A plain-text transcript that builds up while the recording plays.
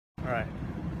All right.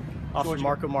 Officer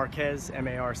Marco Marquez,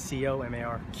 M-A-R-C-O,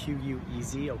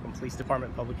 M-A-R-Q-U-E-Z, Oakland Police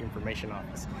Department Public Information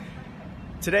Office.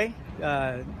 Today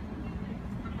at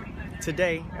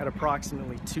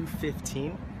approximately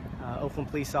 2:15, Oakland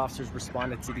police officers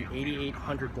responded to the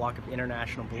 8800 block of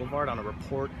International Boulevard on a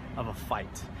report of a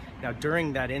fight. Now,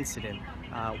 during that incident,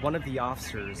 one of the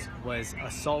officers was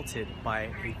assaulted by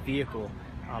a vehicle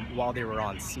while they were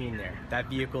on scene there. That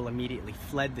vehicle immediately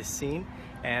fled the scene,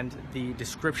 and the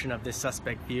description of this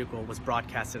suspect vehicle was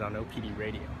broadcasted on OPD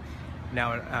radio.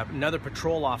 Now, another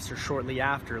patrol officer shortly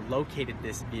after located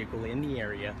this vehicle in the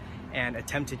area and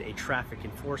attempted a traffic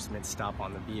enforcement stop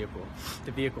on the vehicle.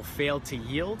 The vehicle failed to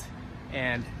yield,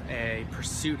 and a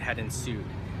pursuit had ensued.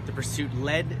 The pursuit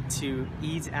led to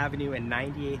Eads Avenue and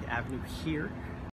 98th Avenue here,